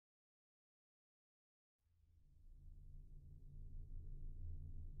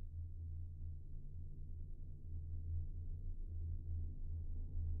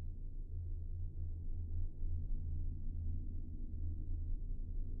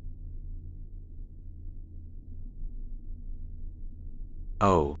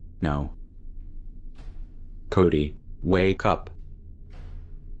Oh, no. Cody, wake up.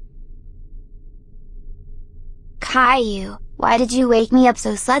 Caillou, why did you wake me up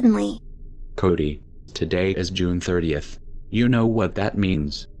so suddenly? Cody, today is June 30th. You know what that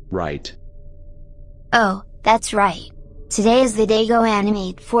means, right? Oh, that's right. Today is the day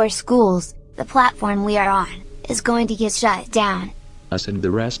GoAnimate4schools, the platform we are on, is going to get shut down. Us and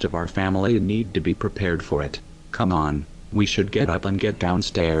the rest of our family need to be prepared for it. Come on, we should get up and get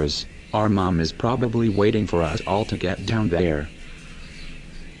downstairs. Our mom is probably waiting for us all to get down there.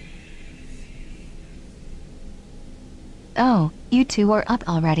 Oh, you two are up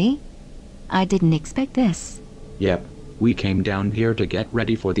already? I didn't expect this. Yep, we came down here to get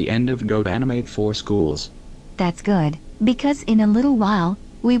ready for the end of GoAnimate4schools. That's good, because in a little while,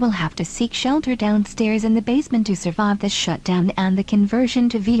 we will have to seek shelter downstairs in the basement to survive the shutdown and the conversion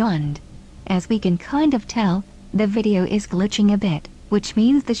to Beyond. As we can kind of tell, the video is glitching a bit, which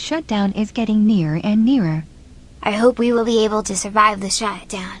means the shutdown is getting nearer and nearer. I hope we will be able to survive the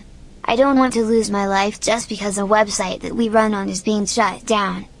shutdown. I don't want to lose my life just because a website that we run on is being shut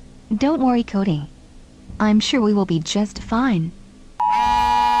down. Don't worry, Cody. I'm sure we will be just fine.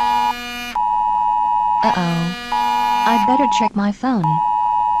 Uh-oh. I'd better check my phone.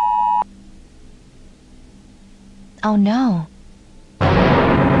 Oh no.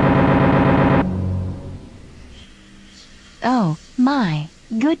 Oh, my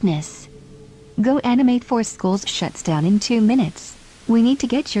goodness. GoAnimate4schools shuts down in 2 minutes. We need to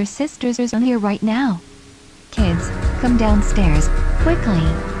get your sisters on here right now. Kids, come downstairs, quickly.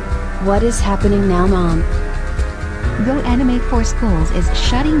 What is happening now, Mom? GoAnimate4schools is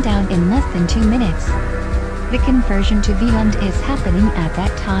shutting down in less than 2 minutes. The conversion to Beyond is happening at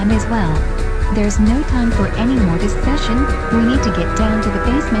that time as well. There's no time for any more discussion. We need to get down to the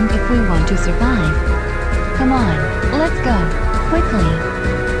basement if we want to survive. Come on, let's go, quickly.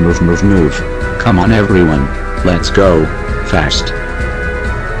 Move, move, move. Come on everyone, let's go, fast.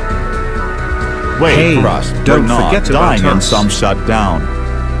 Wait for us, don't we're forget not dying about in us. some shutdown.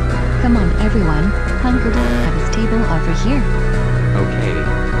 Come on everyone, hunker down at this table over here. Okay,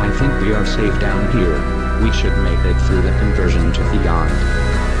 I think we are safe down here. We should make it through the conversion to Beyond.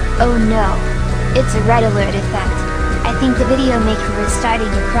 Oh no, it's a red alert effect. I think the video maker is starting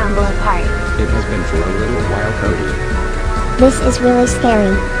to crumble apart. It has been for a little while, Cody. This is really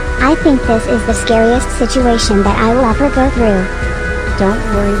scary. I think this is the scariest situation that I will ever go through. Don't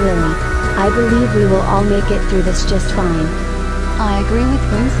worry, Lily. I believe we will all make it through this just fine. I agree with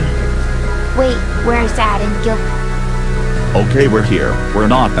Rosie. Wait, where's Dad and Gil? Okay, we're here. We're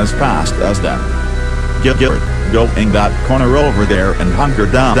not as fast as them. Gilbert, go in that corner over there and hunker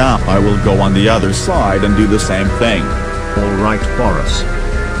down. I will go on the other side and do the same thing. Alright, Boris.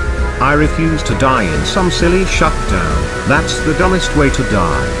 I refuse to die in some silly shutdown. That's the dumbest way to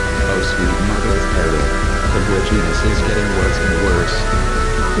die. Oh sweet mother of peril. The glitchiness is getting worse and worse.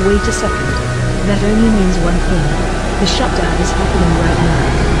 Wait a second. That only means one thing. The shutdown is happening right now.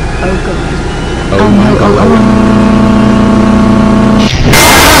 Oh god. Oh my god.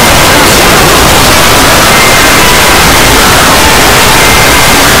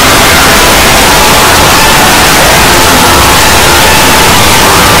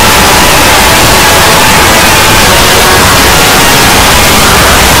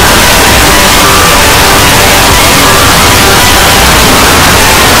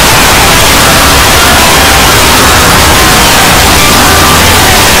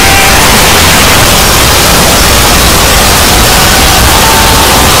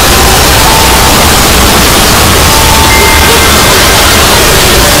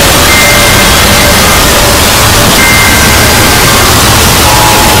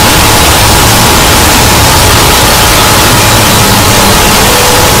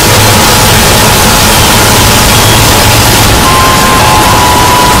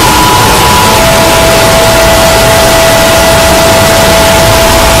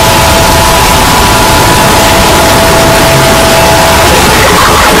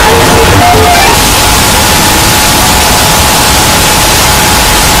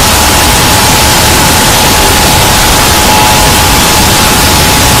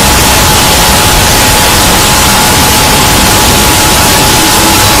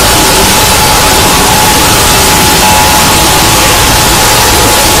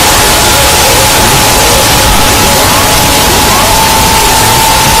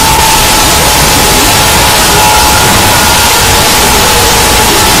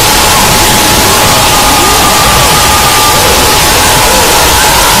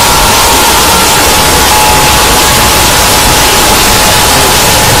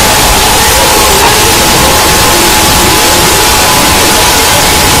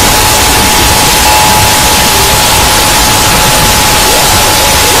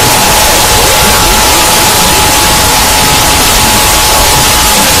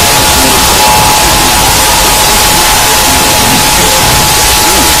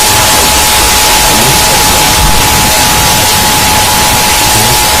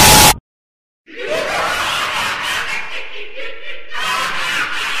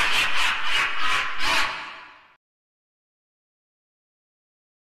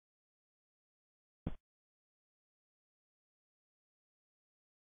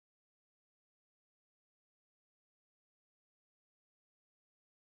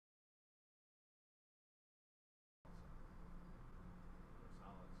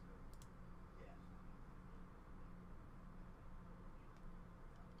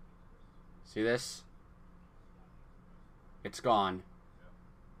 See this? It's gone.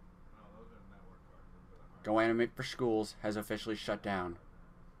 GoAnimate4schools has officially shut down.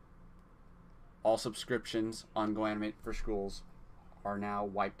 All subscriptions on GoAnimate4schools are now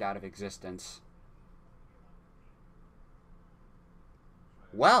wiped out of existence.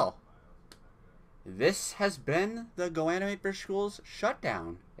 Well, this has been the GoAnimate4schools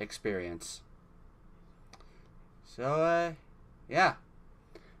shutdown experience. So, yeah.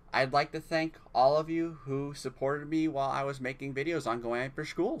 I'd like to thank all of you who supported me while I was making videos on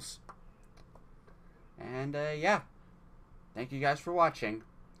GoAnimate4schools. And, yeah. Thank you guys for watching.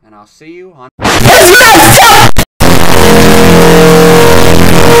 And I'll see you on...